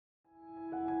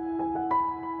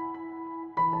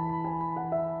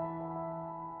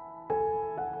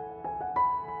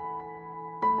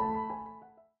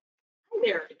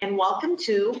and welcome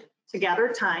to Together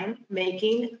Time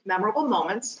Making Memorable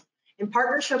Moments in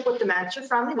partnership with Dementia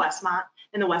Friendly Westmont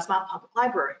and the Westmont Public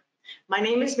Library. My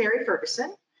name is Mary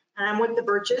Ferguson, and I'm with the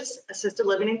Birches Assisted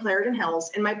Living in Clarendon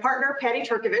Hills, and my partner, Patty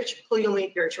Turkovich, who you'll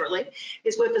meet very shortly,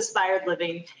 is with Aspired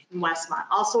Living in Westmont,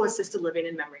 also assisted living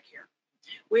and memory care.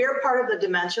 We are part of the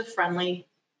Dementia Friendly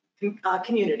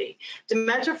community.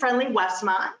 Dementia Friendly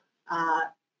Westmont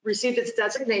received its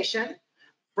designation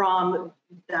from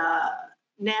the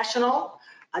National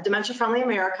Dementia Friendly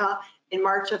America in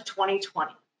March of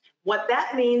 2020. What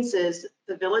that means is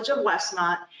the Village of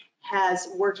Westmont has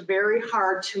worked very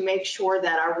hard to make sure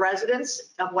that our residents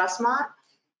of Westmont,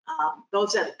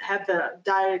 those that have the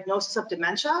diagnosis of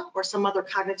dementia or some other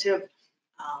cognitive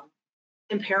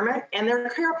impairment, and their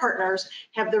care partners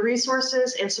have the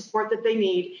resources and support that they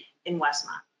need in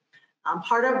Westmont.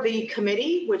 Part of the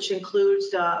committee, which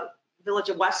includes the Village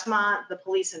of Westmont, the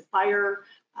police and fire,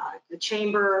 the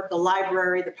chamber, the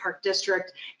library, the park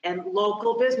district, and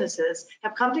local businesses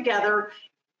have come together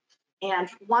and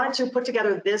wanted to put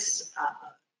together this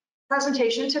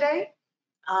presentation today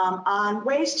on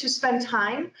ways to spend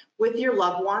time with your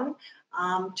loved one,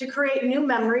 to create new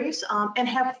memories and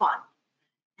have fun.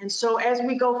 And so as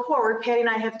we go forward, Patty and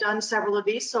I have done several of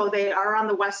these, so they are on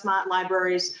the Westmont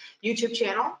Library's YouTube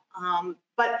channel.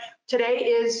 But today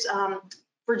is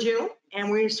for June, and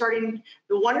we're starting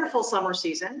the wonderful summer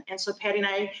season. And so Patty and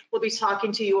I will be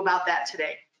talking to you about that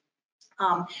today.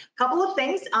 Couple of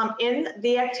things in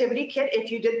the activity kit,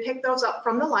 if you did pick those up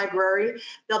from the library,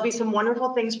 there'll be some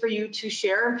wonderful things for you to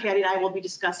share, and Patty and I will be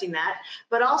discussing that.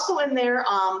 But also in there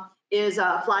is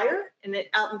a flyer, and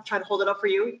I'll try to hold it up for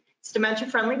you. It's Dementia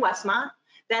Friendly Westmont.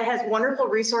 That has wonderful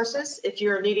resources if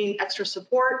you're needing extra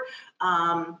support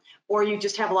or you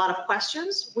just have a lot of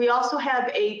questions. We also have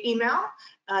a email,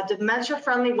 Dementia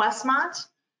Friendly Westmont,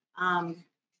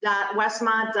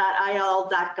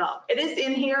 .westmont.il.gov. It is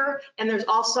in here, and there's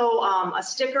also a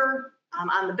sticker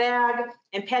on the bag,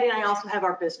 and Patty and I also have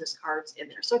our business cards in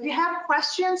there. So if you have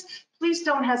questions, please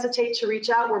don't hesitate to reach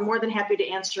out. We're more than happy to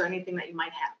answer anything that you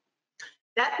might have.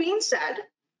 That being said,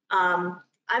 I'm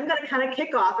going to kind of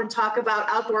kick off and talk about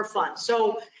outdoor fun.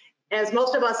 So as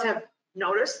most of us have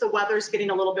noticed, the weather's getting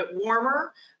a little bit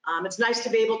warmer. It's nice to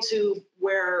be able to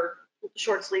wear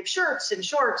short sleeve shirts and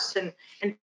shorts and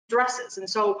dresses. And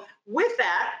so with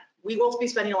that, we will be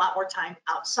spending a lot more time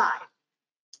outside.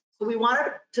 So we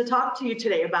wanted to talk to you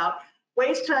today about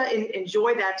ways to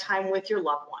enjoy that time with your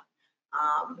loved one.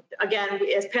 Again,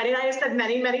 as Patty and I have said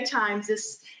many, many times,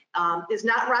 this is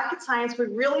not rocket science. We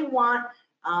really want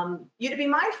you to be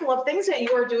mindful of things that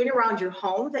you are doing around your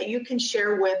home that you can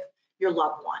share with your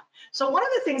loved one. So one of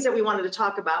the things that we wanted to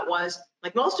talk about was,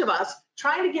 like most of us,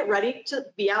 trying to get ready to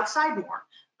be outside more.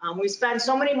 We spend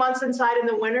so many months inside in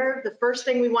the winter. The first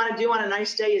thing we want to do on a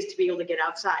nice day is to be able to get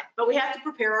outside, but we have to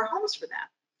prepare our homes for that.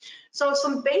 So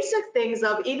some basic things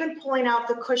of even pulling out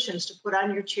the cushions to put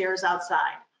on your chairs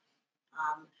outside.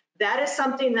 That is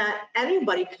something that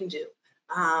anybody can do.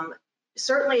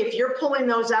 Certainly, if you're pulling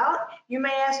those out, you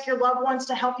may ask your loved ones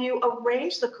to help you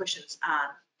arrange the cushions on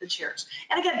the chairs.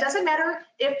 And again, it doesn't matter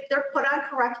if they're put on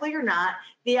correctly or not.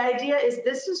 The idea is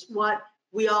this is what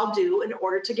we all do in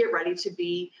order to get ready to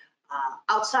be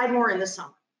outside more in the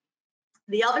summer.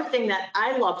 The other thing that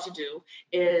I love to do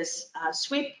is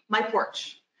sweep my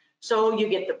porch. So you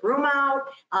get the broom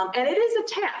out, and it is a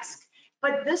task,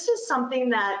 but this is something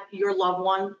that your loved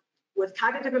one with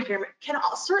cognitive impairment can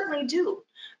certainly do.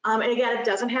 And again, it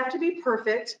doesn't have to be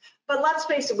perfect, but let's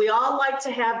face it, we all like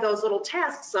to have those little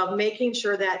tasks of making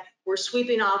sure that we're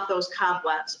sweeping off those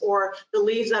cobwebs or the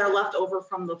leaves that are left over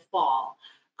from the fall.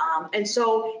 And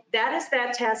so that is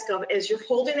that task of, as you're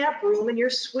holding that broom and you're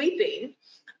sweeping,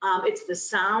 it's the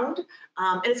sound.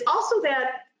 And it's also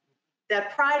that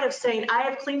pride of saying, I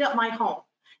have cleaned up my home,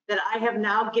 that I have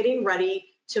now getting ready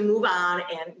to move on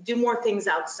and do more things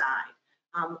outside.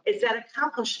 It's that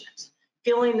accomplishment,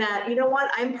 feeling that, you know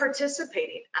what, I'm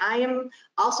participating. I am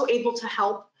also able to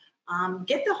help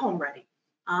get the home ready.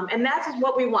 And that's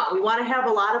what we want. We want to have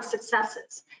a lot of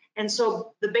successes. And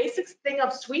so the basic thing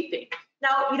of sweeping.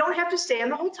 Now, you don't have to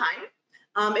stand the whole time.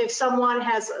 If someone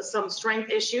has some strength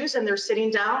issues and they're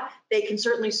sitting down, they can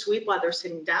certainly sweep while they're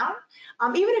sitting down.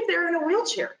 Even if they're in a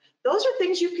wheelchair, those are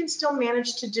things you can still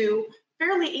manage to do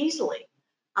fairly easily.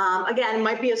 Again, it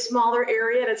might be a smaller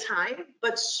area at a time,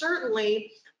 but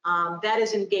certainly that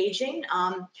is engaging.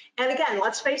 And again,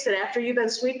 let's face it, after you've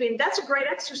been sweeping, that's a great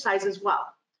exercise as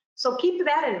well. So keep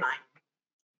that in mind.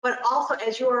 But also,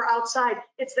 as you are outside,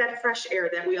 it's that fresh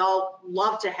air that we all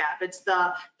love to have. It's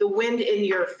the wind in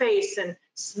your face and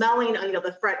smelling,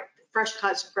 the fresh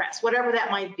cut grass, whatever that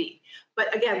might be.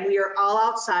 But again, we are all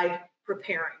outside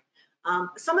preparing.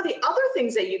 Some of the other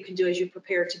things that you can do as you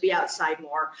prepare to be outside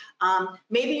more,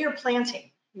 maybe you're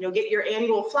planting, get your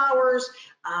annual flowers.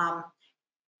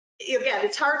 Again,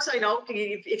 it's hard, so I know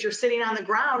if you're sitting on the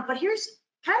ground, but here's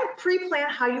kind of pre-plan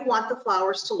how you want the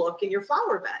flowers to look in your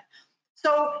flower bed.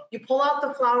 So you pull out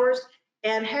the flowers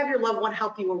and have your loved one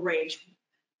help you arrange.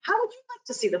 How would you like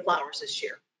to see the flowers this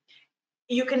year?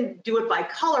 You can do it by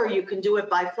color, you can do it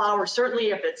by flower,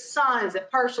 certainly if it's sun, is it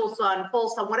partial sun, full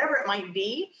sun, whatever it might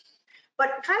be,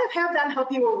 but kind of have them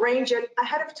help you arrange it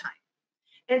ahead of time.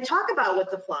 And talk about what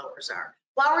the flowers are.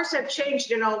 Flowers have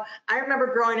changed, I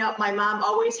remember growing up, my mom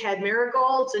always had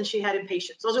marigolds and she had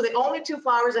impatiens. Those are the only two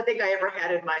flowers I think I ever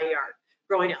had in my yard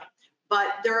growing up. But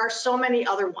there are so many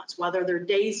other ones, whether they're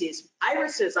daisies,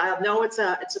 irises. I know it's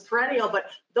a perennial, but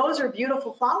those are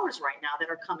beautiful flowers right now that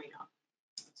are coming up.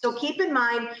 So keep in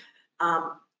mind,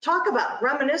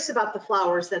 reminisce about the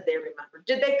flowers that they remember.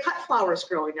 Did they cut flowers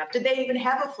growing up? Did they even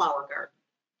have a flower garden?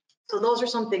 So those are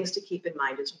some things to keep in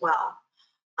mind as well.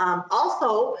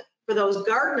 Also, for those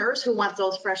gardeners who want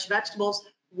those fresh vegetables,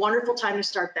 wonderful time to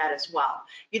start that as well.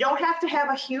 You don't have to have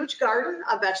a huge garden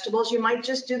of vegetables. You might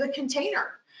just do the container.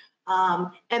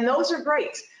 And those are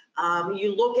great.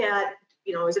 You look at,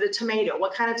 is it a tomato?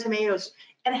 What kind of tomatoes?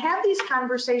 And have these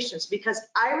conversations, because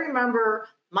I remember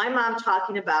my mom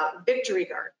talking about victory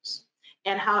gardens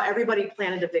and how everybody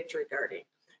planted a victory garden.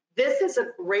 This is a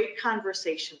great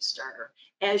conversation starter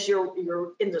as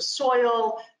you're in the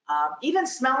soil, even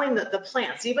smelling the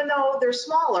plants, even though they're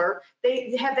smaller,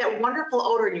 they have that wonderful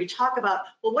odor. And you talk about,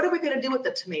 well, what are we going to do with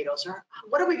the tomatoes? Or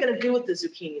what are we going to do with the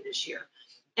zucchini this year?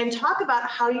 And talk about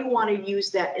how you want to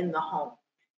use that in the home.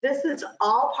 This is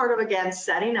all part of, again,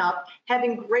 setting up,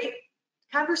 having great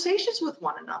conversations with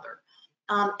one another.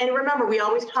 And remember, we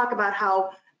always talk about how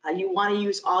you want to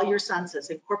use all your senses,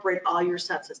 incorporate all your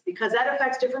senses, because that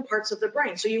affects different parts of the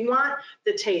brain. So you want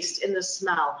the taste and the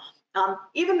smell,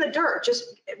 even the dirt, just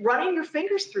running your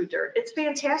fingers through dirt. It's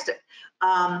fantastic.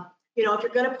 If you're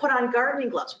going to put on gardening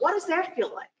gloves, what does that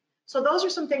feel like? So those are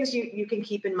some things you can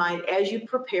keep in mind as you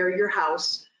prepare your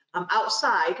house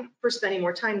outside for spending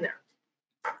more time there.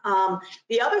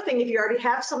 The other thing, if you already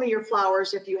have some of your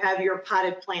flowers, if you have your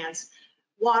potted plants,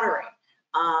 watering.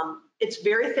 It's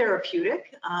very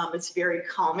therapeutic. It's very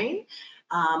calming.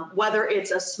 Whether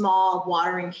it's a small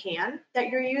watering can that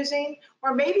you're using,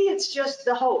 or maybe it's just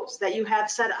the hose that you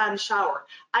have set on shower.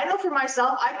 I know for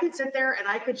myself, I could sit there and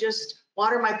I could just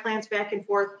water my plants back and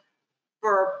forth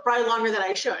for probably longer than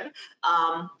I should.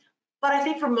 But I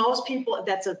think for most people,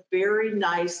 that's a very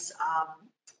nice,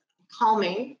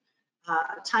 calming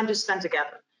time to spend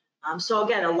together. So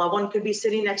again, a loved one could be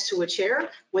sitting next to a chair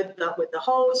with the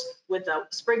hose, with a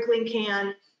sprinkling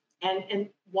can, and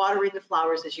watering the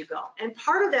flowers as you go. And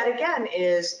part of that, again,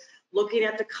 is looking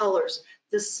at the colors,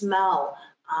 the smell.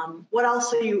 What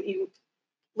else are you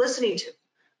listening to?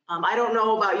 I don't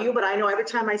know about you, but I know every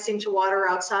time I seem to water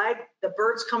outside, the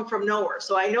birds come from nowhere.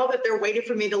 So I know that they're waiting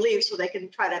for me to leave so they can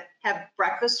try to have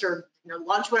breakfast or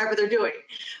lunch, whatever they're doing.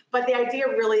 But the idea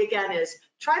really, again, is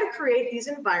try to create these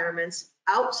environments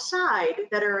outside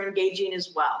that are engaging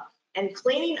as well. And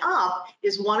cleaning up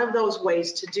is one of those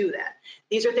ways to do that.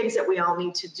 These are things that we all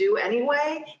need to do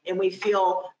anyway, and we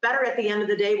feel better at the end of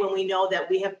the day when we know that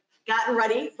we have gotten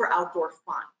ready for outdoor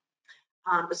fun.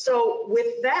 So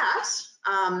with that,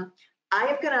 I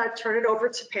am going to turn it over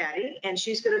to Patty, and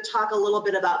she's going to talk a little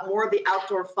bit about more of the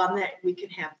outdoor fun that we can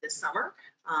have this summer.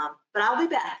 But I'll be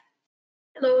back.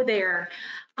 Hello there.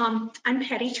 I'm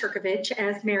Patty Turkovich.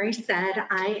 As Mary said,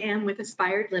 I am with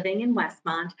Aspired Living in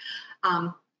Westmont.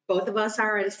 Both of us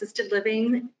are at assisted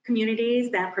living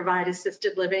communities that provide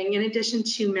assisted living in addition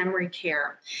to memory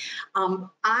care.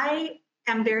 I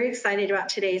am very excited about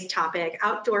today's topic,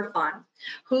 outdoor fun.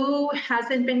 Who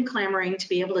hasn't been clamoring to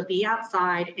be able to be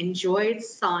outside, enjoy the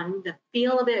sun, the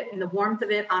feel of it and the warmth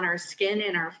of it on our skin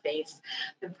and our face,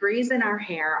 the breeze in our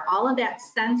hair, all of that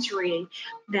sensory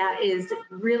that is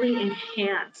really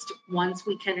enhanced once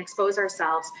we can expose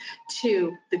ourselves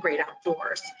to the great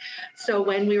outdoors. So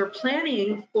when we were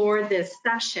planning for this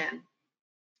session,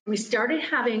 we started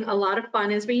having a lot of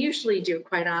fun, as we usually do,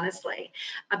 quite honestly,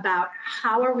 about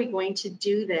how are we going to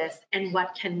do this and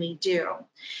what can we do?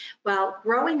 Well,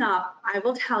 growing up, I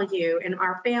will tell you, in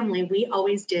our family, we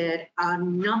always did a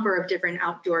number of different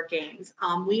outdoor games.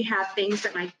 We had things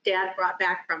that my dad brought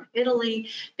back from Italy,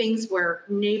 things where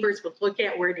neighbors would look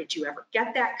at, where did you ever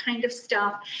get that kind of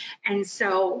stuff? And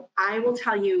so I will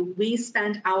tell you, we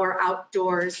spent our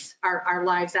outdoors, our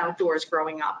lives outdoors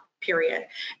growing up. Period.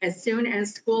 As soon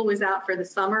as school was out for the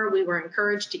summer, we were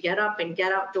encouraged to get up and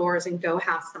get outdoors and go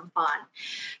have some fun.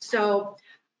 So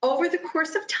Over the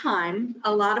course of time,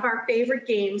 a lot of our favorite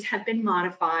games have been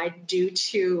modified due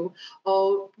to,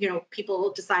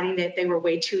 people deciding that they were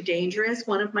way too dangerous.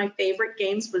 One of my favorite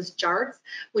games was Jarts,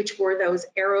 which were those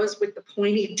arrows with the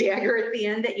pointy dagger at the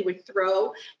end that you would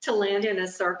throw to land in a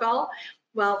circle.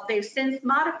 Well, they've since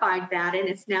modified that, and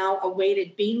it's now a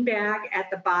weighted beanbag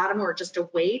at the bottom, or just a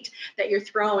weight that you're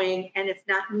throwing, and it's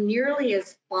not nearly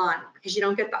as fun because you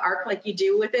don't get the arc like you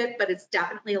do with it, but it's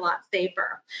definitely a lot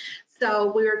safer.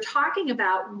 So we were talking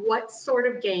about what sort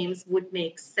of games would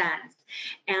make sense,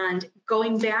 and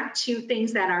going back to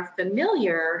things that are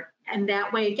familiar. And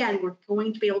that way, again, we're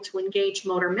going to be able to engage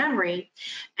motor memory,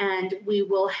 and we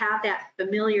will have that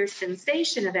familiar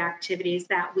sensation of activities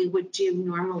that we would do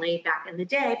normally back in the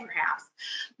day, perhaps.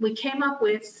 We came up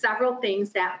with several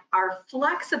things that are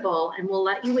flexible and will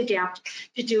let you adapt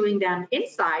to doing them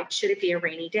inside should it be a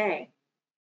rainy day.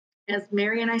 As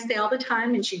Mary and I say all the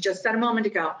time, and she just said a moment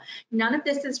ago, none of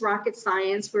this is rocket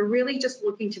science. We're really just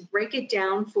looking to break it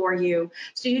down for you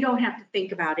so you don't have to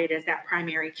think about it as that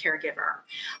primary caregiver.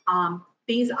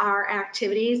 These are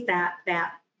activities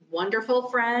that wonderful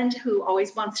friend who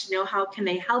always wants to know how can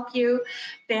they help you,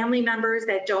 family members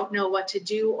that don't know what to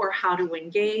do or how to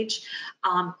engage,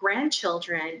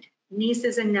 grandchildren,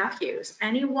 nieces and nephews,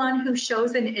 anyone who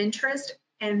shows an interest.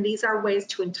 And these are ways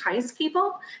to entice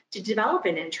people to develop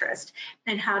an interest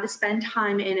and how to spend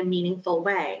time in a meaningful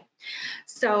way.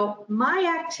 So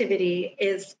my activity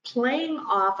is playing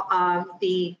off of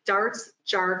the darts,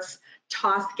 jarts,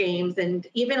 toss games, and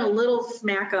even a little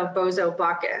smack of bozo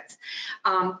buckets.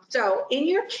 So in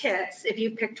your kits, if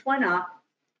you picked one up,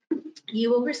 you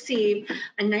will receive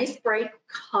a nice, bright,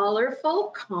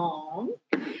 colorful cone.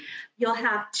 You'll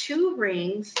have 2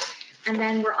 rings, and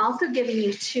then we're also giving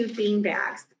you 2 bean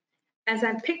bags. As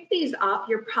I pick these up,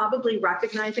 you're probably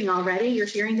recognizing already, you're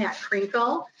hearing that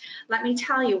crinkle. Let me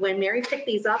tell you, when Mary picked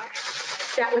these up,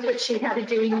 that was what she had to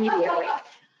do immediately.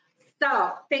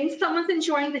 So, think someone's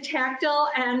enjoying the tactile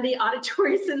and the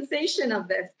auditory sensation of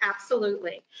this,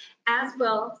 absolutely, as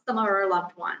will some of our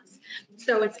loved ones.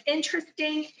 So it's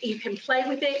interesting, you can play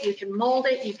with it, you can mold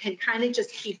it, you can kind of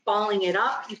just keep balling it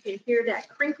up, you can hear that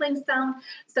crinkling sound.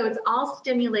 So it's all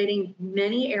stimulating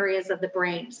many areas of the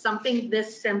brain, something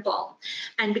this simple.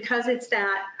 And because it's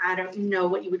that, I don't know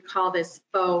what you would call this,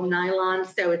 faux nylon,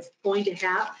 so it's going to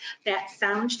have that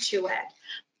sound to it.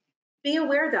 Be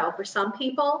aware, though, for some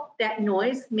people, that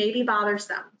noise may be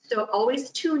bothersome. So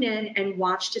always tune in and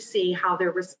watch to see how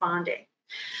they're responding.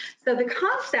 So the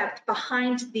concept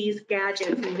behind these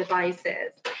gadgets and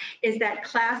devices is that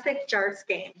classic jarts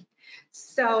game.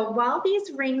 So while these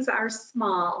rings are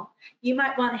small, you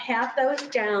might want to have those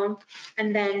down,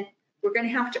 and then we're going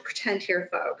to have to pretend here,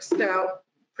 folks. So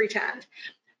pretend.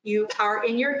 You are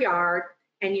in your yard,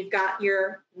 and you've got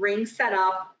your ring set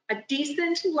up a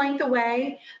decent length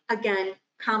away. Again,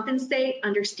 compensate,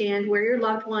 understand where your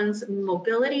loved one's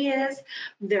mobility is,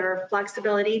 their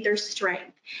flexibility, their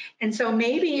strength. And so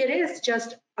maybe it is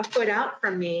just a foot out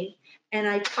from me, and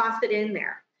I toss it in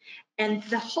there. And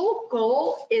the whole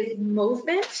goal is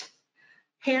movement,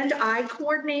 hand-eye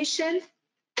coordination.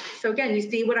 So again, you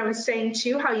see what I was saying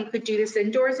too, how you could do this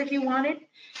indoors if you wanted.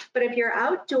 But if you're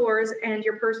outdoors and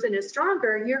your person is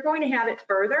stronger, you're going to have it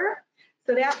further.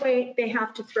 So that way they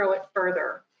have to throw it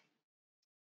further.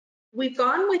 We've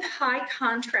gone with high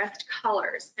contrast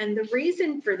colors. And the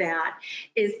reason for that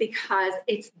is because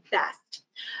it's best.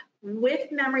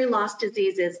 With memory loss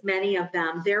diseases, many of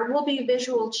them, there will be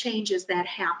visual changes that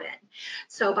happen.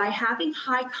 So by having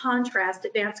high contrast,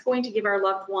 that's going to give our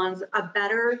loved ones a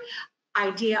better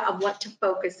idea of what to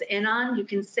focus in on. You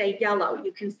can say yellow,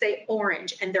 you can say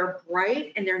orange, and they're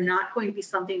bright, and they're not going to be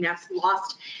something that's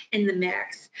lost in the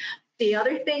mix. The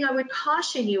other thing I would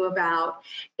caution you about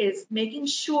is making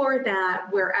sure that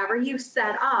wherever you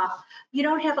set up, you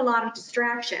don't have a lot of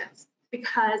distractions.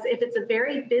 Because if it's a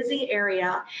very busy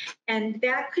area, and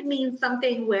that could mean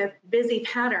something with busy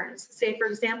patterns, say for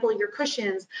example, your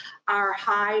cushions are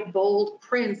high, bold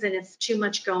prints and it's too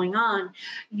much going on,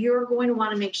 you're going to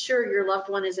want to make sure your loved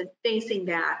one isn't facing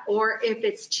that. Or if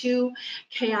it's too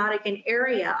chaotic an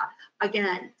area,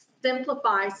 again,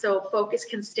 simplify so focus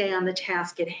can stay on the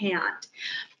task at hand.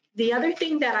 The other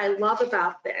thing that I love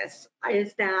about this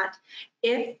is that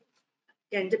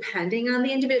and depending on the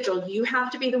individual, you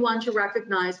have to be the one to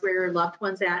recognize where your loved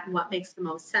one's at and what makes the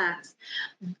most sense.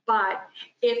 But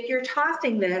if you're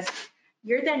tossing this,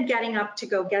 you're then getting up to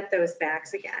go get those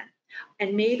bags again.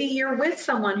 And maybe you're with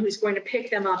someone who's going to pick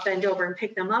them up, bend over and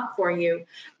pick them up for you.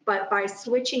 But by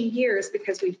switching gears,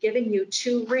 because we've given you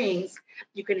 2 rings,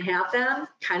 you can have them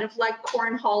kind of like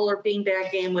cornhole or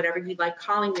beanbag game, whatever you like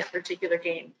calling that particular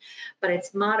game, but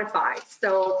it's modified.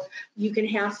 So you can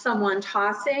have someone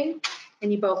tossing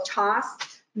and you both toss,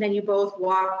 and then you both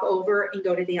walk over and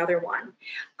go to the other one.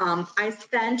 I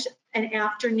spent an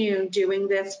afternoon doing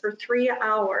this for 3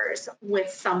 hours with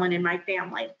someone in my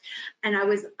family, and I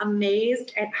was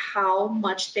amazed at how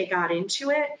much they got into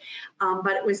it.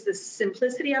 But it was the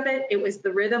simplicity of it. It was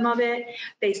the rhythm of it.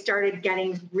 They started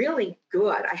getting really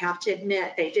good. I have to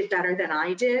admit, they did better than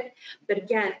I did. But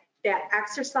again, that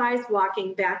exercise,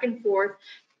 walking back and forth,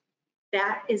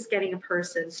 that is getting a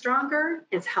person stronger.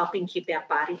 It's helping keep that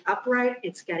body upright.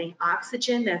 It's getting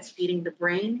oxygen that's feeding the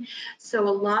brain. So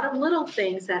a lot of little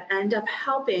things that end up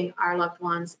helping our loved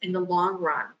ones in the long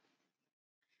run.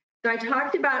 So I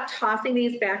talked about tossing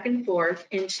these back and forth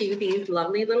into these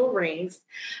lovely little rings.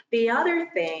 The other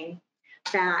thing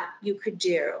that you could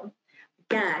do,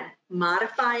 again,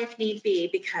 modify if need be,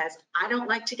 because I don't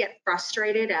like to get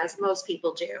frustrated as most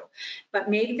people do. But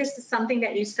maybe this is something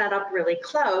that you set up really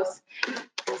close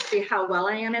and see how well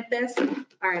I am at this.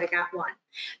 All right, I got one.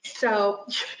 So,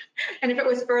 and if it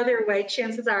was further away,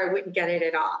 chances are I wouldn't get it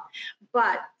at all.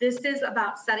 But this is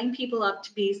about setting people up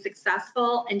to be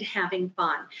successful and having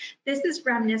fun. This is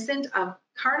reminiscent of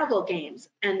carnival games,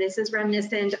 and this is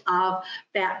reminiscent of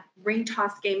that ring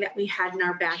toss game that we had in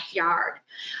our backyard.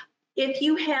 If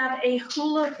you have a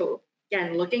hula hoop,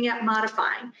 again, looking at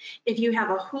modifying, if you have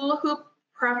a hula hoop,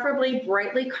 preferably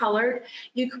brightly colored,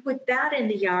 you could put that in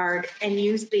the yard and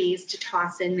use these to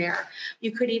toss in there.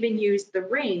 You could even use the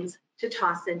rings to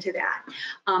toss into that.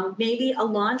 Maybe a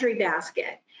laundry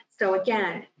basket. So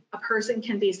again, a person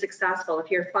can be successful. If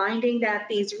you're finding that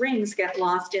these rings get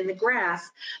lost in the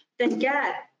grass, then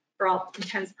get, for all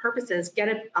intents and purposes, get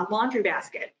a laundry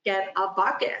basket, get a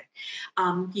bucket.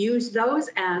 Use those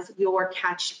as your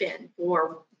catch bin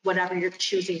for whatever you're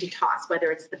choosing to toss,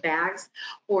 whether it's the bags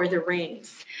or the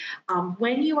rings.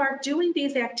 When you are doing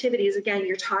these activities, again,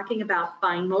 you're talking about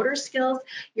fine motor skills,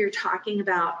 you're talking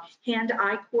about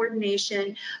hand-eye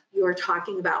coordination, you're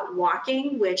talking about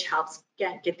walking, which helps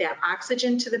get that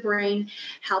oxygen to the brain,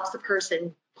 helps the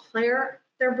person clear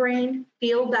their brain,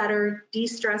 feel better,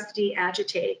 de-stress,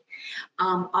 de-agitate.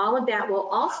 All of that will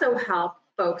also help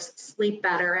folks sleep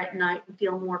better at night and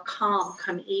feel more calm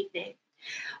come evening.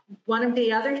 One of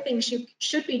the other things you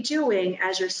should be doing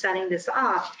as you're setting this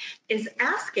up is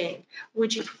asking,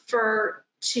 would you prefer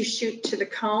to shoot to the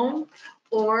cone,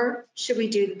 or should we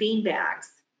do the bean bags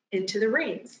into the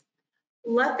rings?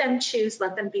 Let them choose,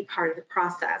 let them be part of the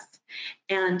process.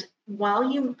 And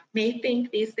while you may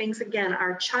think these things, again,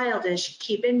 are childish,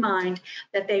 keep in mind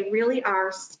that they really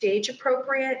are stage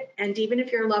appropriate. And even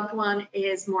if your loved one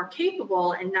is more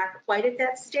capable and not quite at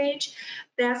that stage,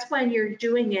 that's when you're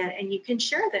doing it and you can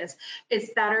share this.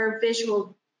 It's better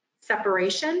visual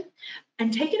separation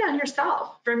and take it on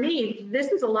yourself. For me,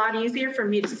 this is a lot easier for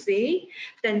me to see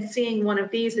than seeing one of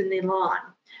these in the lawn.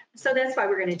 So that's why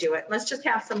we're going to do it. Let's just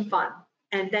have some fun.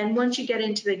 And then once you get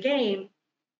into the game,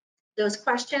 those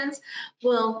questions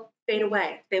will fade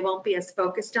away. They won't be as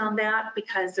focused on that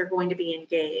because they're going to be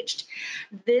engaged.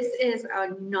 This is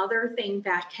another thing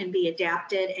that can be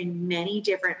adapted in many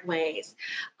different ways.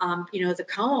 The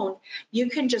cone, you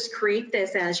can just create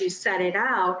this as you set it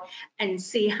out and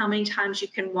see how many times you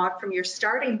can walk from your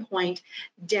starting point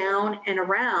down and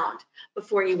around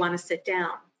before you want to sit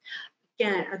down.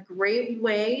 Again, a great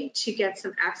way to get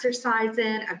some exercise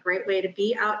in, a great way to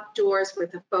be outdoors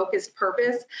with a focused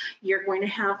purpose. You're going to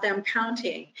have them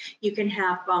counting. You can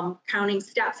have counting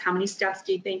steps. How many steps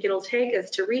do you think it'll take us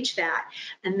to reach that?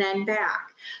 And then back.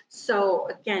 So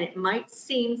again, it might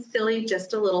seem silly,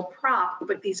 just a little prop,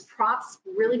 but these props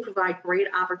really provide great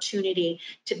opportunity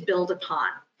to build upon.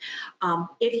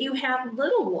 If you have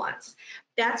little ones,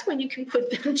 that's when you can put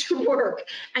them to work.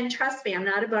 And trust me, I'm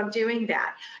not above doing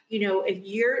that. If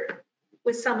you're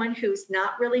with someone who's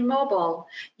not really mobile,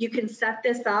 you can set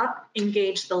this up,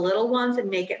 engage the little ones,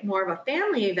 and make it more of a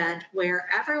family event where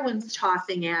everyone's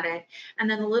tossing at it, and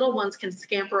then the little ones can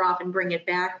scamper off and bring it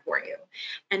back for you.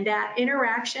 And that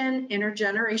interaction,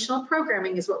 intergenerational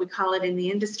programming is what we call it in the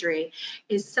industry,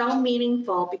 is so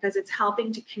meaningful because it's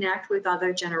helping to connect with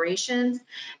other generations.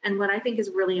 And what I think is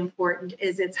really important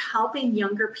is it's helping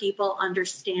younger people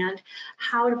understand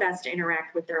how to best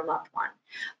interact with their loved one.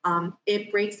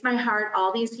 It breaks my heart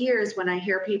all these years when I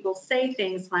hear people say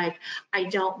things like, I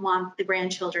don't want the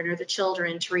grandchildren or the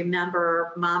children to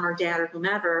remember mom or dad or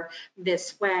whomever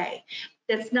this way.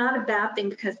 That's not a bad thing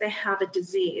because they have a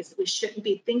disease. We shouldn't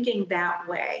be thinking that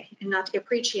way, and not to get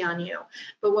preachy on you.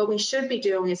 But what we should be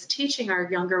doing is teaching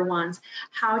our younger ones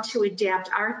how to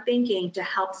adapt our thinking to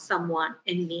help someone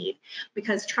in need.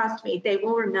 Because trust me, they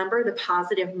will remember the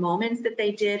positive moments that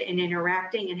they did in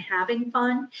interacting and having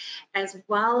fun, as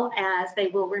well as they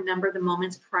will remember the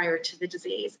moments prior to the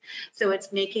disease. So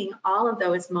it's making all of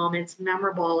those moments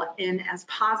memorable in as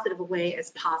positive a way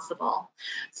as possible.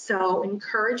 So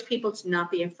encourage people to not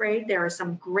be afraid. There are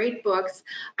some great books.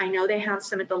 I know they have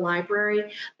some at the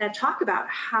library that talk about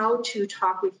how to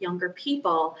talk with younger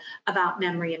people about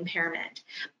memory impairment.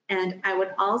 And I would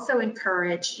also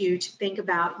encourage you to think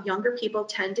about younger people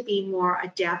tend to be more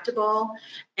adaptable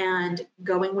and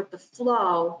going with the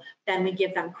flow than we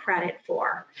give them credit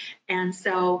for. And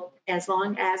so as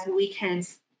long as we can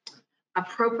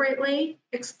appropriately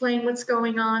explain what's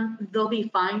going on, they'll be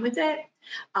fine with it.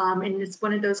 And it's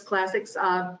one of those classics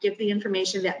of give the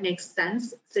information that makes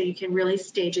sense so you can really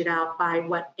stage it out by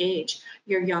what age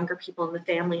your younger people in the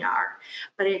family are.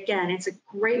 But again, it's a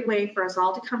great way for us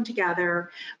all to come together,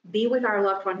 be with our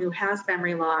loved one who has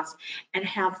memory loss, and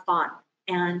have fun.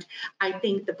 And I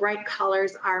think the bright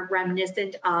colors are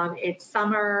reminiscent of it's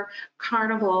summer,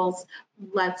 carnivals,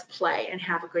 let's play and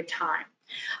have a good time.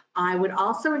 I would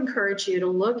also encourage you to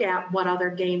look at what other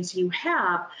games you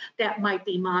have that might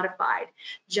be modified.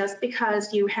 Just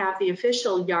because you have the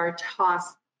official yard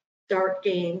toss dart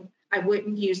game, I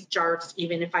wouldn't use darts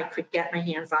even if I could get my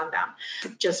hands on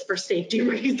them, just for safety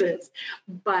reasons.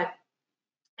 But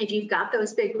if you've got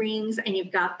those big rings and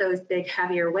you've got those big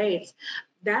heavier weights,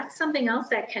 that's something else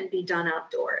that can be done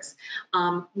outdoors.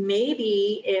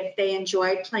 Maybe if they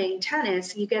enjoyed playing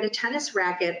tennis, you get a tennis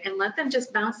racket and let them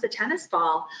just bounce the tennis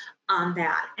ball on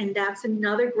that. And that's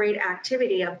another great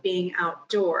activity of being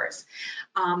outdoors.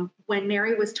 When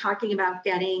Mary was talking about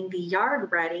getting the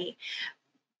yard ready,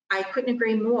 I couldn't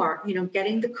agree more. You know,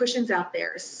 getting the cushions out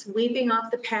there, sweeping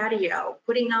off the patio,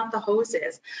 putting out the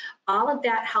hoses, all of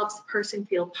that helps the person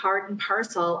feel part and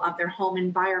parcel of their home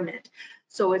environment.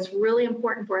 So it's really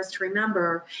important for us to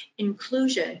remember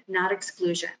inclusion, not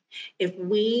exclusion. If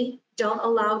we don't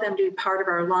allow them to be part of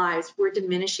our lives, we're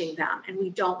diminishing them, and we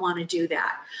don't want to do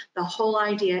that. The whole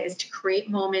idea is to create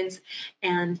moments,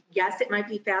 and yes, it might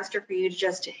be faster for you to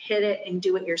just hit it and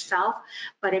do it yourself,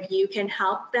 but if you can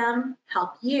help them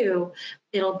help you,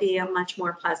 it'll be a much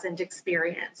more pleasant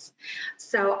experience.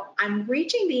 So I'm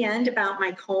reaching the end about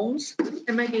my combs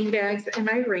and my bean bags and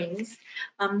my rings.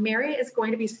 Mary is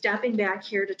going to be stepping back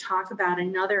here to talk about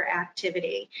another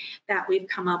activity that we've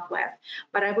come up with.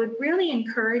 But I would really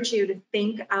encourage you to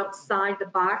think outside the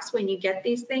box when you get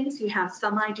these things. You have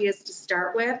some ideas to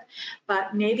start with,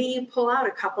 but maybe you pull out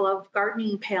a couple of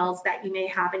gardening pails that you may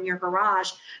have in your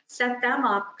garage, set them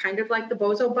up kind of like the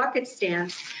Bozo bucket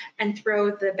stands, and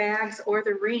throw the bags or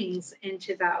the rings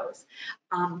into those.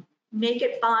 Make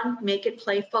it fun, make it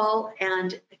playful,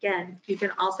 and again, you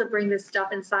can also bring this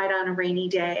stuff inside on a rainy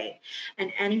day.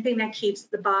 And anything that keeps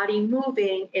the body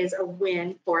moving is a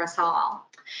win for us all.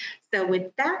 So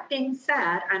with that being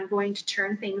said, I'm going to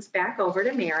turn things back over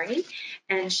to Mary,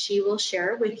 and she will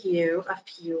share with you a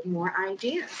few more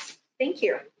ideas. Thank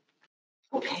you.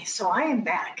 Okay, so I am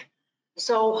back.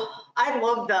 So I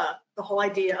love the whole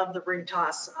idea of the ring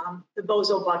toss, the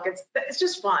Bozo buckets. It's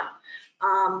just fun.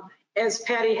 As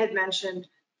Patty had mentioned,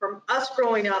 from us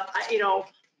growing up,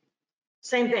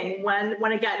 same thing.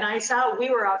 When it got nice out, we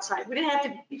were outside. We didn't have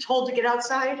to be told to get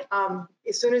outside.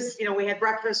 As soon as we had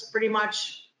breakfast, pretty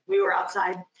much we were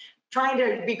outside, trying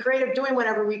to be creative, doing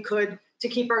whatever we could to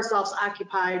keep ourselves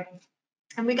occupied.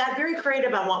 And we got very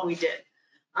creative on what we did.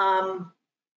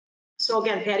 So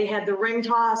again, Patty had the ring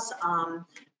toss.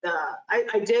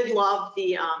 I did love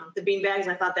the bean bags.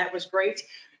 I thought that was great.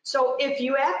 So if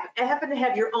you happen to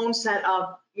have your own set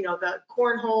of, the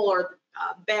cornhole or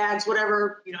bags,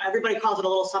 whatever, everybody calls it a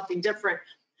little something different,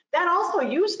 then also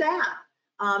use that.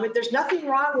 If there's nothing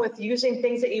wrong with using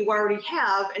things that you already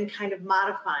have and kind of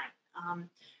modifying.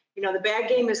 The bag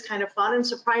game is kind of fun, and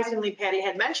surprisingly, Patty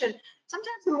had mentioned,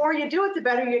 sometimes the more you do it, the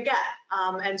better you get.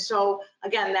 And so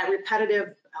again, that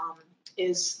repetitive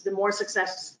is the more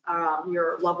success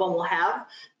your loved one will have,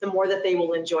 the more that they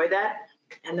will enjoy that.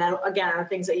 And that, again, are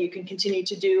things that you can continue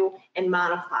to do and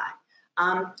modify.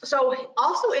 So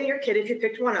also in your kit, if you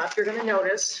picked one up, you're going to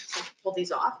notice, pull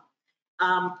these off,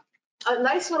 a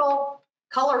nice little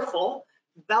colorful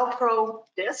Velcro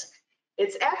disc.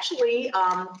 It's actually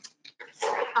on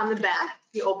the back.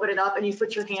 You open it up and you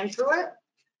put your hand through it.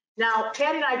 Now,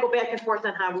 Patty and I go back and forth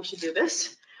on how we should do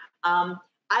this. I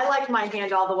like my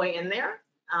hand all the way in there.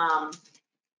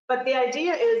 But the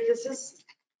idea is this is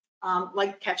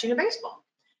like catching a baseball.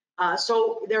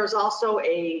 So there's also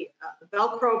a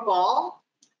Velcro ball,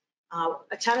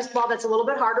 a tennis ball that's a little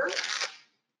bit harder,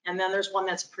 and then there's one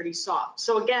that's pretty soft.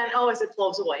 So again, oh, as it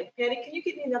flows away. Patty, can you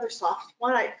get me another soft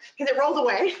one? Because it rolls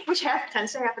away, which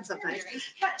tends to happen sometimes.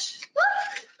 Catch.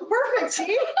 Perfect,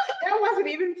 see? That wasn't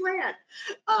even planned.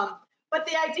 But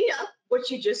the idea, which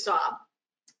you just saw,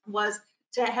 was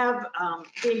to have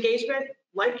the engagement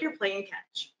like you're playing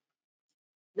catch.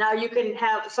 Now you can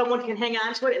have, someone can hang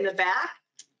on to it in the back,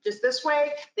 just this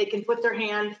way. They can put their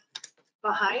hand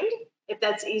behind, if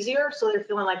that's easier, so they're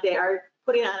feeling like they are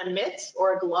putting on a mitt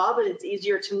or a glove, and it's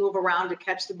easier to move around to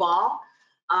catch the ball.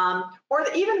 Or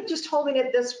even just holding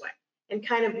it this way and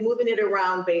kind of moving it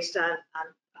around based on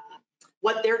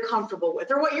what they're comfortable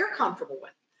with or what you're comfortable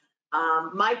with.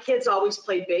 My kids always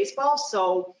played baseball,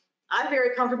 so I'm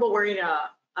very comfortable wearing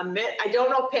a mitt. I don't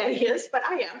know if Patty is, but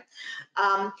I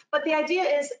am. But the idea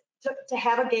is to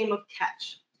have a game of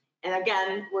catch. And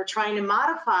again, we're trying to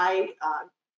modify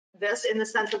this in the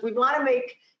sense that we want to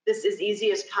make this as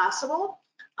easy as possible.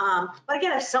 But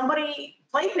again, if somebody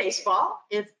played baseball,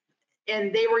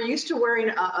 and they were used to wearing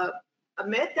a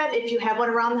mitt, then if you have one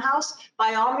around the house,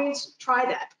 by all means, try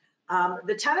that.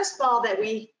 The tennis ball that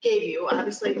we gave you,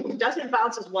 obviously, doesn't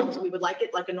bounce as well as we would like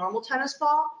it, like a normal tennis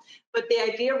ball. But the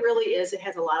idea really is it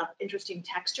has a lot of interesting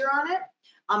texture on it,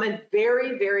 and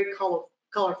very, very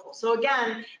colorful. So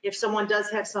again, if someone does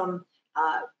have some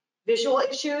visual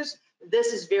issues,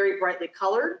 this is very brightly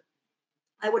colored.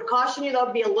 I would caution you, though,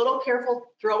 to be a little careful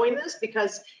throwing this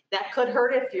because that could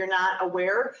hurt if you're not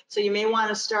aware. So you may want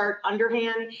to start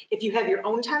underhand. If you have your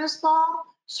own tennis ball,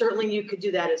 certainly you could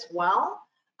do that as well.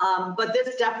 But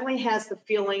this definitely has the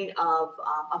feeling of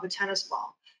a tennis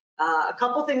ball. A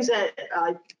couple things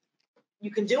that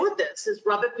you can do with this is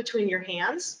rub it between your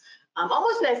hands,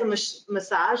 almost as a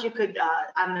massage. You could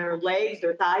on their legs,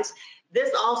 their thighs. This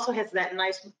also has that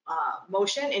nice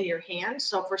motion in your hand.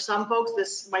 So for some folks,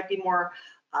 this might be more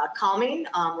calming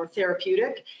or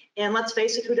therapeutic. And let's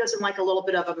face it, who doesn't like a little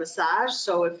bit of a massage?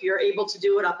 So if you're able to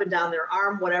do it up and down their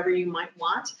arm, whatever you might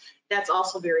want, that's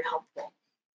also very helpful.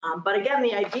 But again,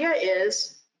 the idea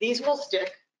is these will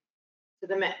stick to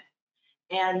the mitt.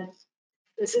 And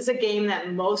this is a game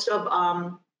that most of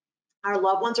our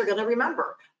loved ones are going to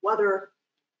remember, whether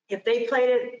if they played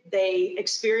it, they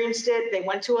experienced it, they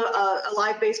went to a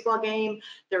live baseball game,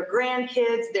 their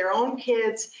grandkids, their own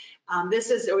kids.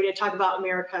 This is, we talk about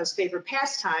America's favorite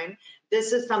pastime.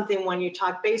 This is something when you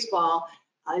talk baseball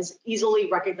is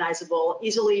easily recognizable,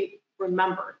 easily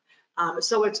remembered.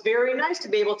 So it's very nice to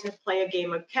be able to play a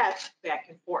game of catch back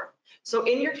and forth. So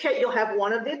in your kit, you'll have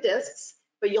one of the discs,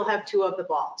 but you'll have two of the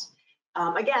balls.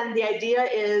 Again, the idea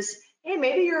is, hey,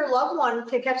 maybe your loved one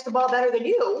can catch the ball better than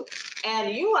you,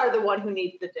 and you are the one who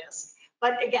needs the disc.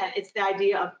 But again, it's the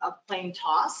idea of playing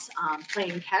toss,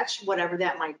 playing catch, whatever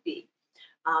that might be.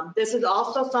 This is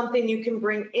also something you can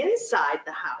bring inside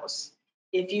the house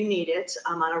if you need it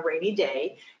on a rainy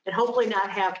day, and hopefully not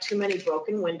have too many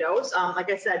broken windows. Like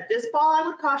I said, this ball I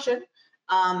would caution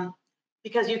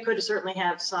because you could certainly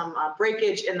have some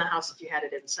breakage in the house if you had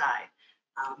it inside.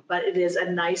 But it is a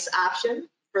nice option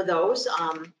for those.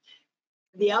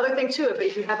 The other thing too,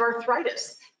 if you have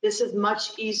arthritis, this is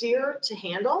much easier to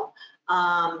handle.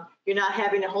 You're not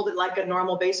having to hold it like a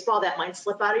normal baseball that might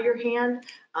slip out of your hand.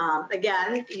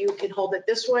 Again, you can hold it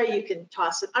this way. You can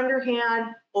toss it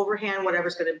underhand, overhand,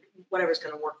 whatever's going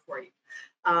to work for you.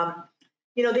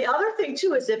 You know, the other thing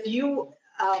too is if you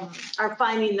are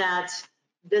finding that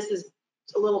this is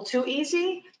a little too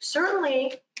easy,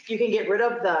 certainly you can get rid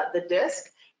of the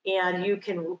disc and you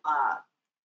can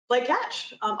play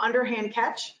catch. Underhand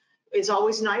catch is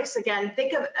always nice. Again,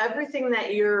 think of everything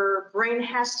that your brain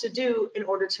has to do in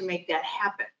order to make that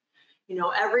happen. You know,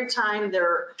 every time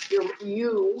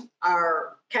you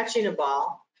are catching a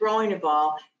ball, throwing a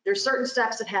ball, there's certain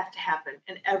steps that have to happen,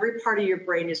 and every part of your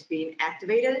brain is being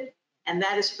activated, and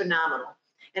that is phenomenal.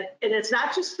 And it's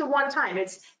not just the one time,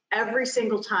 it's every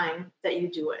single time that you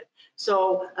do it.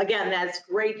 So again, that's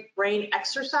great brain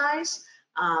exercise.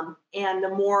 And the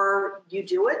more you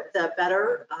do it, the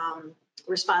better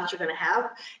response you're going to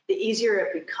have, the easier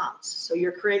it becomes. So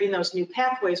you're creating those new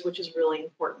pathways, which is really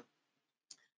important.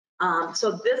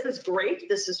 So this is great.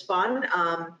 This is fun.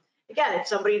 Again, if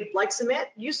somebody likes a mitt,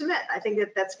 use a mitt. I think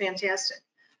that's fantastic.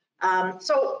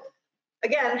 So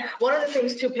again, one of the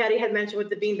things too, Patty had mentioned with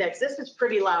the beanbags, this is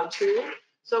pretty loud too.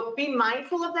 So be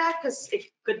mindful of that because it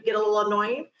could get a little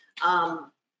annoying.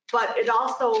 But it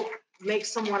also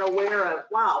makes someone aware of,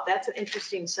 wow, that's an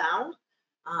interesting sound.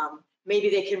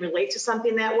 Maybe they can relate to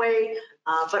something that way.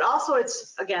 But also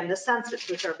it's, again, the senses,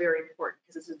 which are very important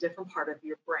because it's a different part of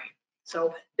your brain.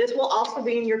 So this will also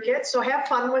be in your kit. So have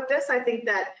fun with this. I think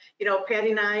that,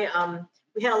 Patty and I,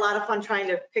 we had a lot of fun trying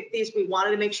to pick these. We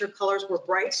wanted to make sure colors were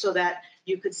bright so that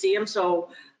you could see them. So,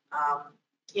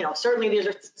 certainly these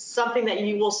are something that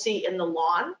you will see in the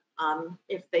lawn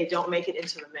if they don't make it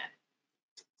into the min.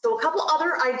 So a couple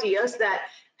other ideas that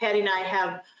Patty and I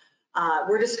have,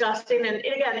 we're discussing. And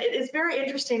again, it is very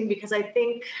interesting because I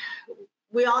think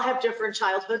we all have different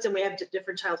childhoods and we have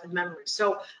different childhood memories.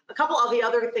 So a couple of the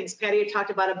other things Patty had talked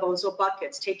about are bozo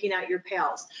buckets, taking out your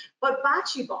pails, but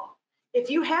bocce ball. If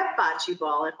you have bocce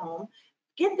ball at home,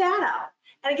 get that out.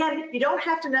 And again, you don't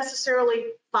have to necessarily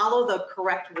follow the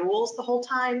correct rules the whole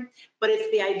time, but it's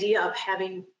the idea of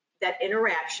having that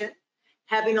interaction,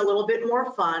 having a little bit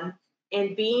more fun,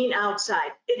 and being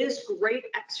outside. It is great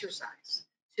exercise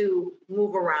to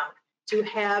move around, to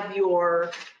have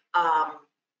your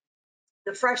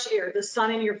the fresh air, the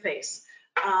sun in your face.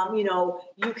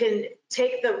 You can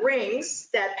take the rings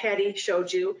that Patty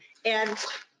showed you and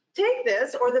take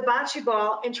this or the bocce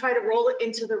ball and try to roll it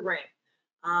into the ring.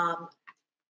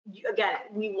 Again,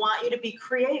 we want you to be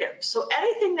creative. So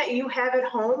anything that you have at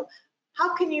home,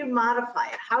 how can you modify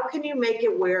it? How can you make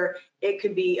it where it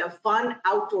could be a fun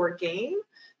outdoor game?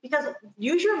 Because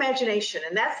use your imagination,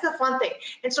 and that's the fun thing.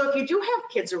 And so if you do have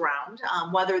kids around,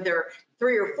 whether they're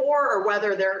 3 or 4 or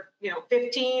whether they're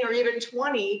 15 or even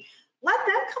 20, let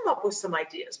them come up with some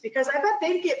ideas because I bet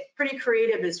they get pretty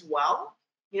creative as well.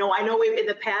 I know in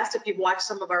the past, if you've watched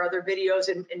some of our other videos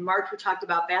in March, we talked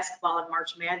about basketball and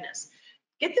March Madness.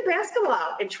 Get the basketball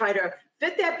out and try to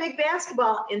fit that big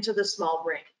basketball into the small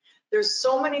ring. There's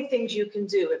so many things you can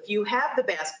do. If you have the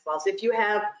basketballs, if you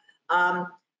have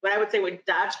what I would say with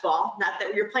dodgeball, not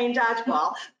that you're playing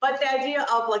dodgeball, but the idea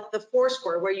of like the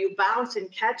foursquare where you bounce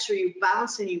and catch or you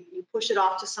bounce and you push it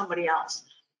off to somebody else.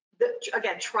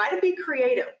 Again, try to be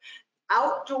creative.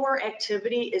 Outdoor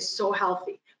activity is so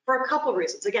healthy for a couple of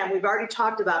reasons. Again, we've already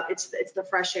talked about it's the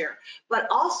fresh air, but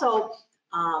also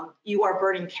you are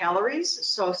burning calories,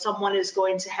 so someone is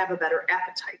going to have a better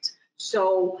appetite.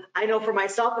 So I know for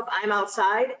myself, if I'm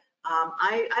outside,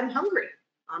 I'm hungry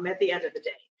at the end of the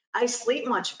day. I sleep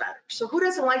much better. So who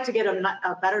doesn't like to get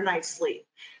a better night's sleep?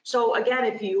 So again,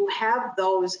 if you have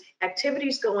those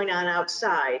activities going on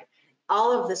outside,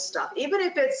 all of this stuff, even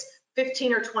if it's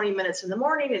 15 or 20 minutes in the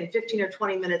morning and 15 or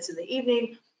 20 minutes in the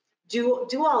evening, do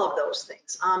all of those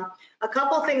things. A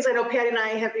couple of things I know Patty and I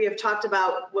have talked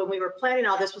about when we were planning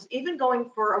all this was even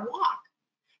going for a walk.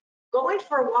 Going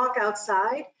for a walk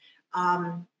outside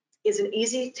is an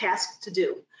easy task to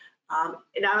do.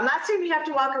 Now, I'm not saying you have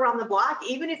to walk around the block,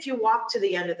 even if you walk to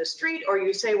the end of the street or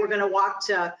you say we're going to walk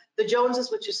to the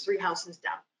Joneses, which is 3 houses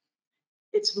down.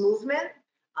 It's movement.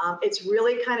 It's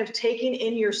really kind of taking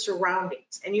in your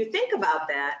surroundings. And you think about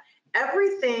that,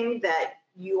 everything that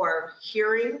you are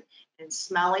hearing and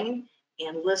smelling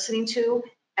and listening to,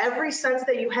 every sense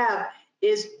that you have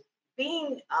is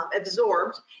being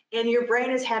absorbed, and your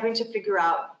brain is having to figure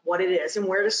out what it is and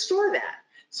where to store that.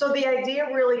 So the idea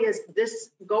really is this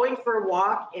going for a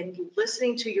walk and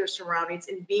listening to your surroundings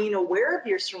and being aware of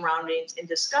your surroundings and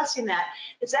discussing that,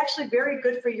 it's actually very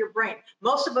good for your brain.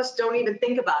 Most of us don't even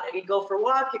think about it. You go for a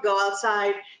walk, you go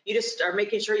outside, you just are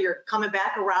making sure you're coming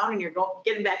back around and you're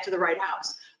getting back to the right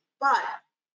house. But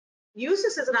use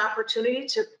this as an opportunity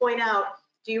to point out,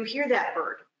 do you hear that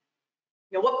bird?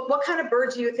 What kind of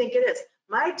bird do you think it is?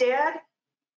 My dad,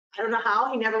 I don't know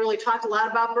how, he never really talked a lot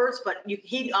about birds, but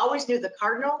he always knew the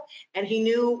cardinal and he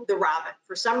knew the robin.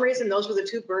 For some reason, those were the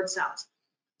 2 bird sounds.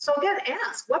 So again,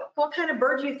 ask, what kind of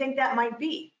bird do you think that might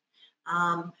be?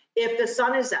 If the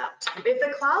sun is out, if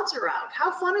the clouds are out,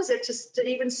 how fun is it to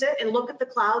even sit and look at the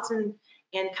clouds and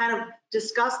kind of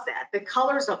discuss that, the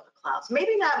colors of the clouds.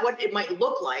 Maybe not what it might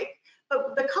look like,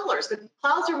 but the colors. The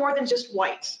clouds are more than just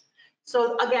white.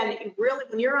 So again, really,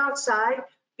 when you're outside,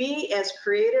 be as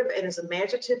creative and as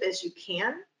imaginative as you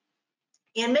can,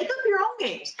 and make up your own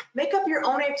games. Make up your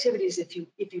own activities if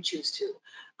you choose to.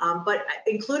 But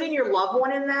including your loved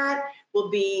one in that will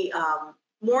be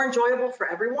more enjoyable for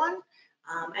everyone.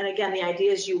 And again, the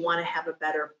idea is you want to have a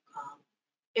better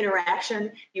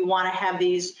interaction. You want to have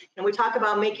these, and we talk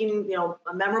about making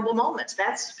memorable moments.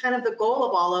 That's kind of the goal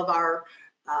of all of our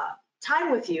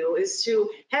time with you, is to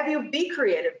have you be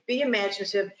creative, be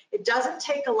imaginative. It doesn't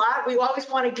take a lot. We always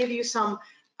want to give you some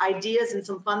ideas and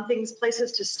some fun things,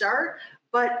 places to start,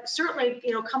 but certainly,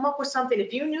 come up with something.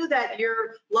 If you knew that your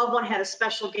loved one had a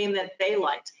special game that they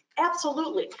liked,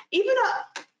 absolutely. Even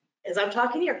as I'm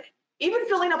talking here, even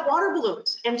filling up water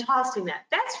balloons and tossing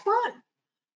that's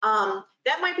fun.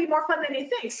 That might be more fun than you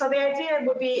think. So the idea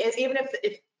would be is even if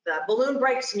the balloon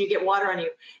breaks and you get water on you,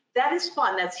 that is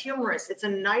fun. That's humorous. It's a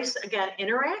nice, again,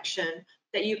 interaction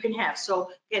that you can have. So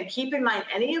again, keep in mind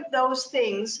any of those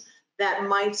things that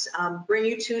might bring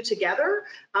you two together.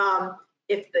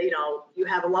 If you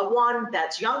have a loved one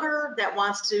that's younger that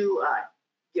wants to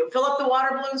fill up the water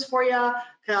balloons for you,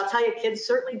 because I'll tell you, kids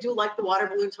certainly do like the water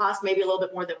balloon toss, maybe a little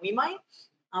bit more than we might.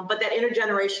 But that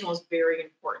intergenerational is very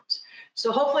important.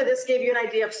 So hopefully this gave you an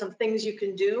idea of some things you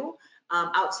can do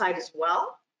outside as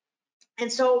well.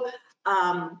 And so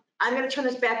I'm going to turn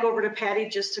this back over to Patty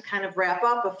just to kind of wrap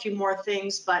up a few more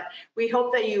things, but we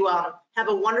hope that you have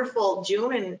a wonderful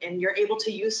June and you're able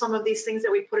to use some of these things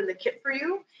that we put in the kit for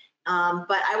you.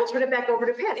 But I will turn it back over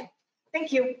to Patty.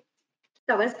 Thank you.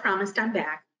 So as promised, I'm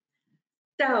back.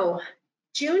 So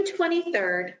June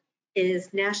 23rd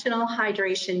is National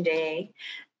Hydration Day.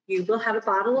 You will have a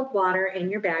bottle of water in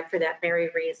your bag for that very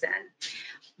reason.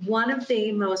 One of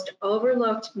the most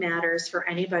overlooked matters for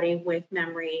anybody with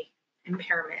memory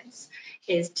impairments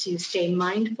is to stay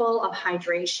mindful of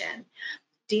hydration.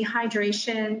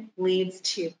 Dehydration leads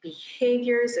to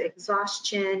behaviors,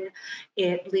 exhaustion.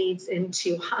 It leads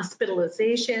into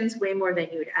hospitalizations, way more than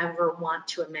you'd ever want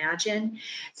to imagine.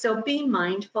 So be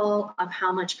mindful of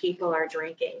how much people are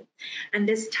drinking. And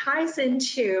this ties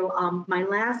into my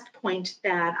last point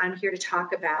that I'm here to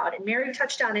talk about. And Mary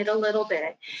touched on it a little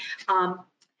bit.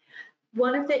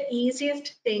 One of the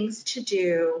easiest things to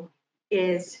do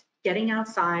is getting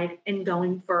outside and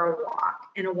going for a walk.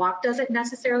 And a walk doesn't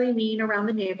necessarily mean around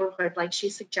the neighborhood like she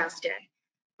suggested,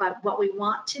 but what we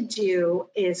want to do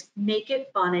is make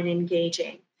it fun and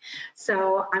engaging.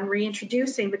 So I'm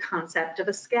reintroducing the concept of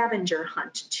a scavenger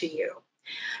hunt to you.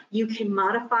 You can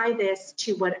modify this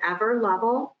to whatever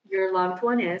level your loved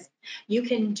one is. You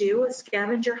can do a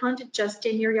scavenger hunt just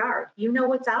in your yard. You know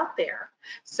what's out there.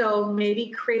 So maybe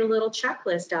create a little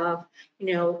checklist of,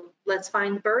 let's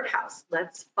find the birdhouse.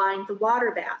 Let's find the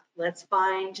water bath. Let's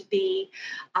find the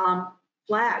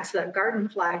flags, the garden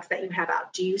flags that you have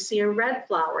out. Do you see a red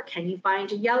flower? Can you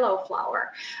find a yellow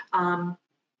flower?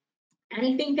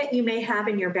 Anything that you may have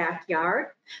in your backyard.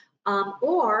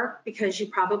 Or because you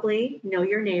probably know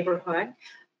your neighborhood,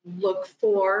 look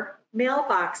for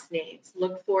mailbox names,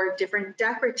 look for different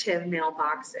decorative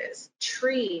mailboxes,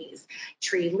 trees,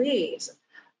 tree leaves.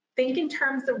 Think in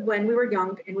terms of when we were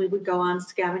young and we would go on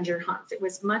scavenger hunts. It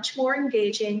was much more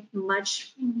engaging,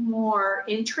 much more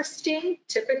interesting,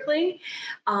 typically,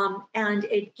 and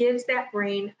it gives that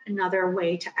brain another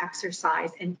way to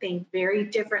exercise and think very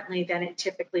differently than it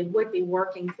typically would be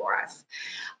working for us.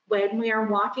 When we are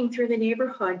walking through the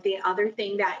neighborhood, the other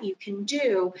thing that you can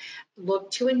do,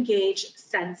 look to engage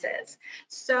senses.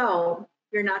 So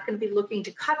you're not going to be looking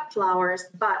to cut flowers,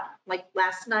 but like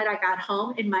last night I got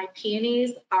home and my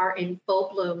peonies are in full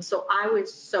bloom. So I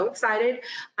was so excited.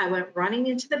 I went running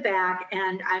into the back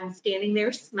and I'm standing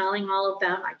there smelling all of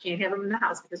them. I can't have them in the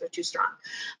house because they're too strong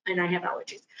and I have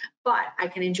allergies, but I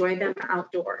can enjoy them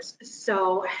outdoors.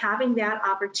 So having that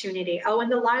opportunity. Oh,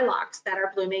 and the lilacs that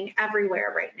are blooming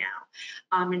everywhere right now.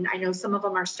 And I know some of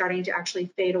them are starting to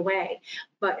actually fade away.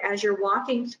 But as you're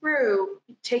walking through,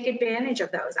 take advantage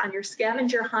of those. On your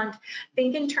scavenger hunt,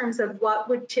 think in terms of what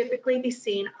would typically be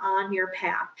seen on your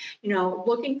path.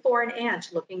 Looking for an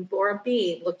ant, looking for a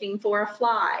bee, looking for a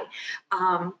fly.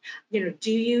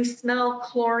 Do you smell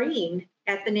chlorine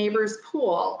at the neighbor's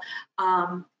pool?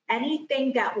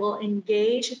 Anything that will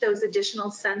engage those additional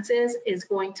senses is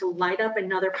going to light up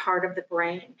another part of the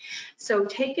brain. So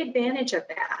take advantage of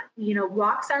that.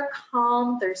 Walks are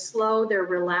calm, they're slow, they're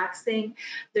relaxing,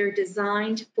 they're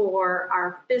designed for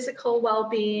our physical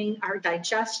well-being, our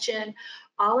digestion,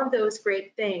 all of those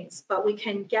great things, but we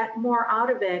can get more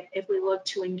out of it if we look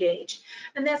to engage.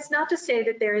 And that's not to say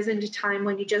that there isn't a time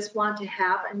when you just want to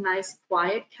have a nice,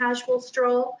 quiet, casual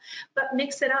stroll, but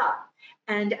mix it up.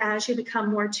 And as you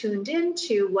become more tuned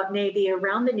into what may be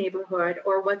around the neighborhood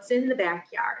or what's in the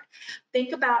backyard,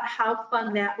 think about how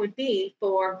fun that would be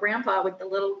for grandpa with the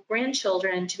little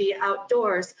grandchildren to be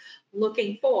outdoors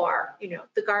looking for,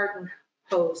 the garden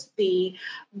hose, the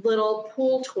little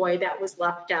pool toy that was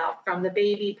left out from the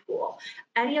baby pool.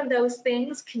 Any of those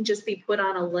things can just be put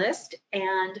on a list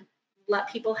and let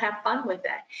people have fun with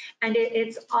it. And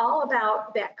it's all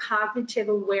about that cognitive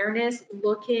awareness,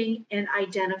 looking and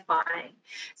identifying.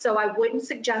 So I wouldn't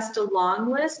suggest a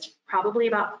long list, probably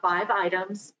about 5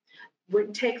 items.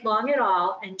 Wouldn't take long at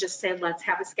all, and just say, let's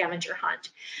have a scavenger hunt.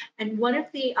 And one of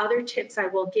the other tips I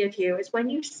will give you is when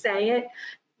you say it,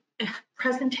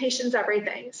 presentation's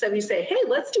everything. So you say, hey,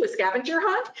 let's do a scavenger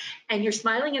hunt, and you're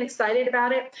smiling and excited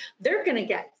about it, they're going to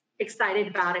get excited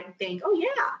about it and think, oh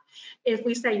yeah. If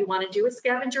we say you want to do a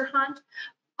scavenger hunt,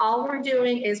 all we're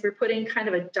doing is we're putting kind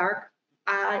of a dark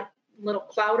little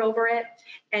cloud over it,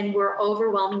 and we're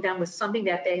overwhelming them with something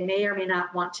that they may or may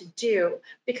not want to do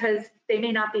because they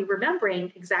may not be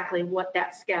remembering exactly what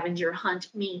that scavenger hunt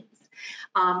means.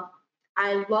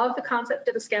 I love the concept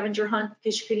of a scavenger hunt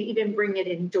because you can even bring it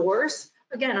indoors.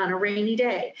 Again, on a rainy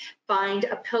day, find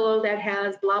a pillow that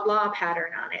has blah, blah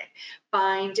pattern on it.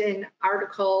 Find an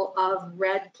article of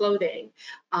red clothing.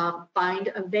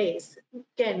 Find a vase.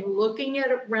 Again, looking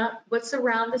at what's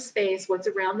around the space, what's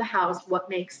around the house, what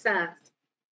makes sense.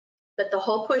 But the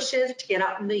whole push is to get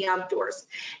out in the outdoors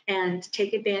and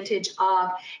take advantage of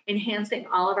enhancing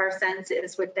all of our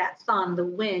senses with that sun, the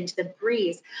wind, the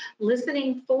breeze,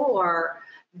 listening for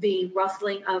the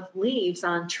rustling of leaves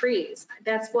on trees.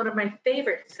 That's one of my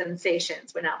favorite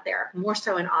sensations when out there, more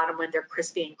so in autumn when they're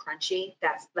crispy and crunchy.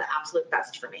 That's the absolute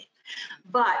best for me.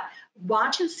 But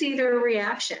watch and see their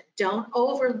reaction. Don't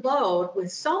overload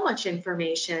with so much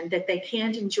information that they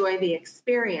can't enjoy the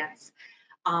experience.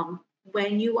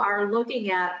 When you are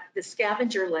looking at the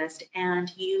scavenger list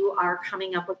and you are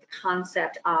coming up with the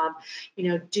concept of,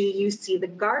 do you see the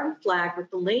garden flag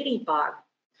with the ladybug?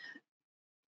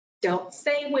 Don't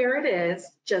say where it is,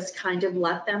 just kind of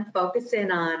let them focus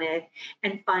in on it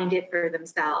and find it for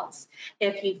themselves.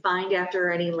 If you find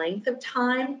after any length of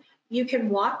time, you can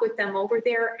walk with them over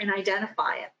there and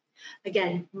identify it.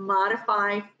 Again,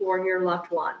 modify for your loved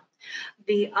one.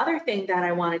 The other thing that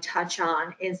I want to touch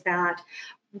on is that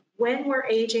when we're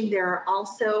aging, there are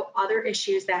also other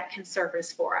issues that can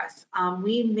surface for us.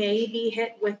 We may be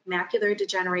hit with macular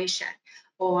degeneration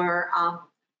or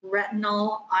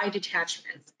retinal eye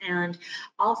detachments and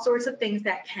all sorts of things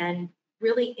that can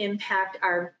really impact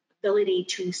our ability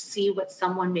to see what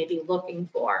someone may be looking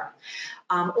for,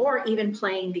 or even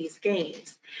playing these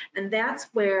games. And that's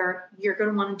where you're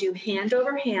going to want to do hand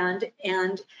over hand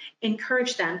and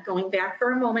encourage them. Going back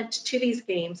for a moment to these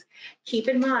games, keep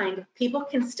in mind, people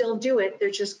can still do it.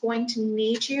 They're just going to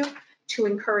need you to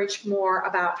encourage more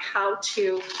about how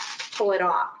to pull it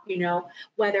off,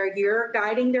 whether you're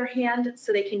guiding their hand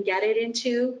so they can get it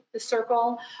into the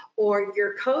circle, or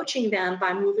you're coaching them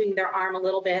by moving their arm a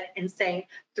little bit and saying,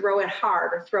 throw it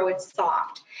hard or throw it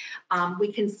soft.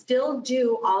 We can still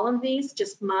do all of these,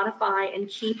 just modify and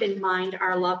keep in mind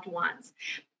our loved ones.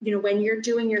 When you're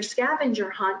doing your scavenger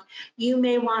hunt, you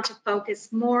may want to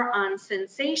focus more on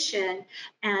sensation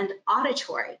and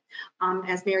auditory.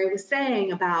 As Mary was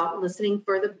saying about listening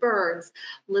for the birds,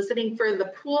 listening for the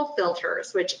pool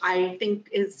filters, which I think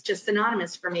is just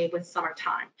synonymous for me with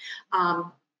summertime.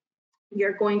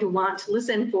 You're going to want to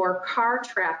listen for car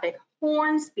traffic,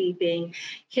 horns beeping,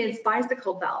 kids'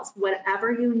 bicycle bells,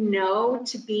 whatever you know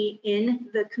to be in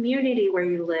the community where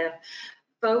you live.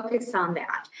 Focus on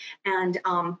that. And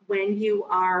when you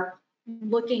are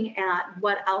looking at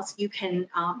what else you can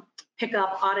pick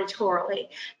up auditorily,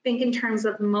 think in terms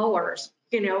of mowers.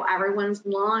 Everyone's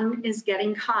lawn is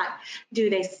getting cut. Do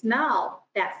they smell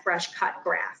that fresh cut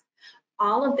grass?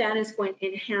 All of that is going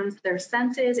to enhance their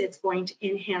senses. It's going to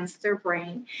enhance their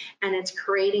brain. And it's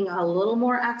creating a little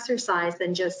more exercise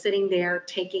than just sitting there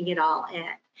taking it all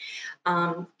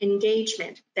in.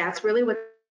 Engagement. That's really what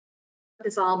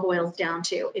this all boils down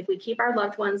to. If we keep our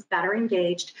loved ones better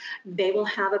engaged, they will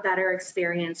have a better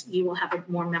experience. You will have a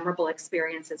more memorable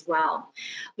experience as well.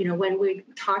 When we're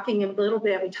talking a little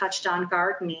bit, we touched on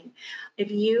gardening. If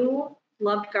you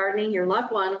loved gardening, your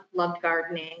loved one loved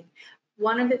gardening,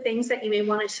 one of the things that you may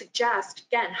want to suggest,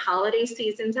 again, holiday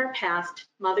seasons are past,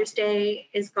 Mother's Day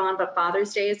is gone, but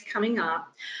Father's Day is coming up.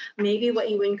 Maybe what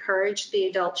you encourage the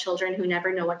adult children who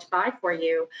never know what to buy for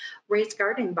you, raised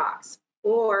gardening box.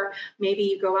 Or maybe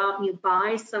you go out and you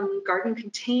buy some garden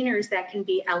containers that can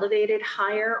be elevated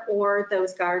higher, or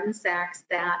those garden sacks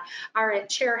that are at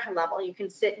chair level. You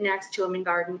can sit next to them and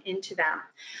garden into them.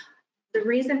 The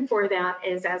reason for that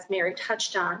is, as Mary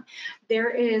touched on, there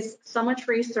is so much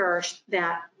research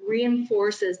that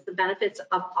reinforces the benefits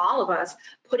of all of us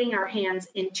putting our hands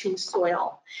into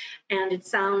soil. And it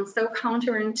sounds so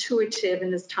counterintuitive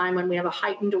in this time when we have a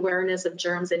heightened awareness of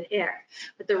germs and ick.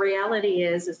 But the reality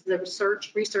is the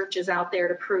research is out there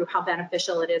to prove how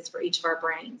beneficial it is for each of our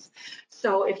brains.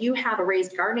 So if you have a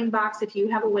raised gardening box, if you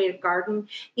have a way to garden,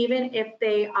 even if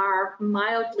they are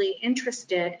mildly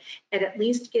interested, it at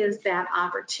least gives that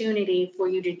opportunity for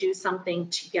you to do something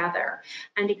together.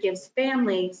 And it gives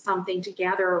family something to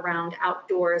gather around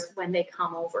outdoors when they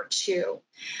come over too.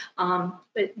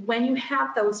 But when you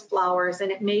have those flowers,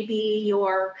 and it may be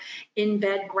your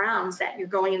in-bed grounds that you're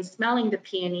going and smelling the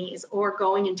peonies, or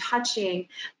going and touching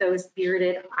those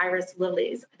bearded iris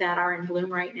lilies that are in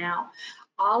bloom right now,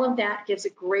 All of that gives a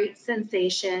great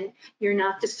sensation. You're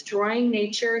not destroying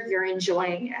nature, you're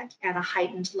enjoying it at a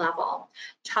heightened level.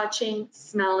 Touching,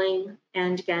 smelling,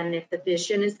 and again, if the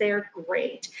vision is there,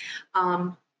 great.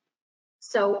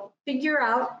 So figure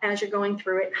out as you're going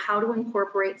through it how to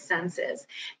incorporate senses.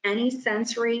 Any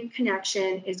sensory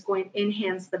connection is going to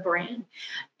enhance the brain.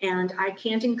 And I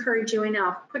can't encourage you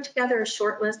enough, put together a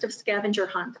short list of scavenger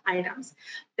hunt items.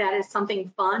 That is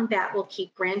something fun that will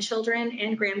keep grandchildren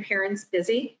and grandparents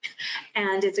busy.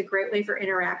 And it's a great way for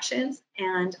interactions.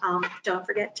 And don't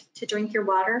forget to drink your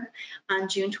water on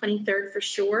June 23rd for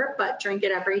sure, but drink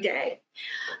it every day.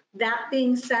 That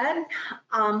being said,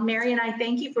 Mary and I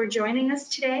thank you for joining us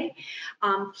today.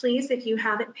 Please, if you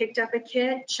haven't picked up a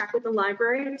kit, check with the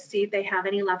library to see if they have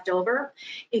any left over.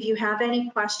 If you have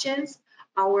any questions,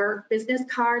 our business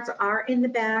cards are in the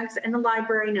bags, and the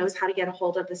library knows how to get a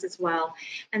hold of us as well.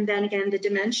 And then again, the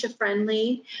Dementia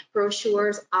Friendly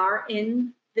brochures are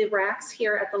in the racks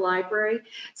here at the library.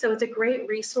 So it's a great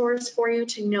resource for you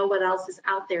to know what else is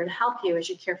out there to help you as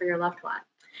you care for your loved one.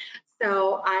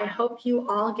 So I hope you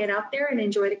all get out there and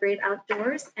enjoy the great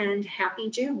outdoors, and happy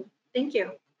June. Thank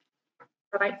you.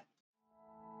 Bye-bye.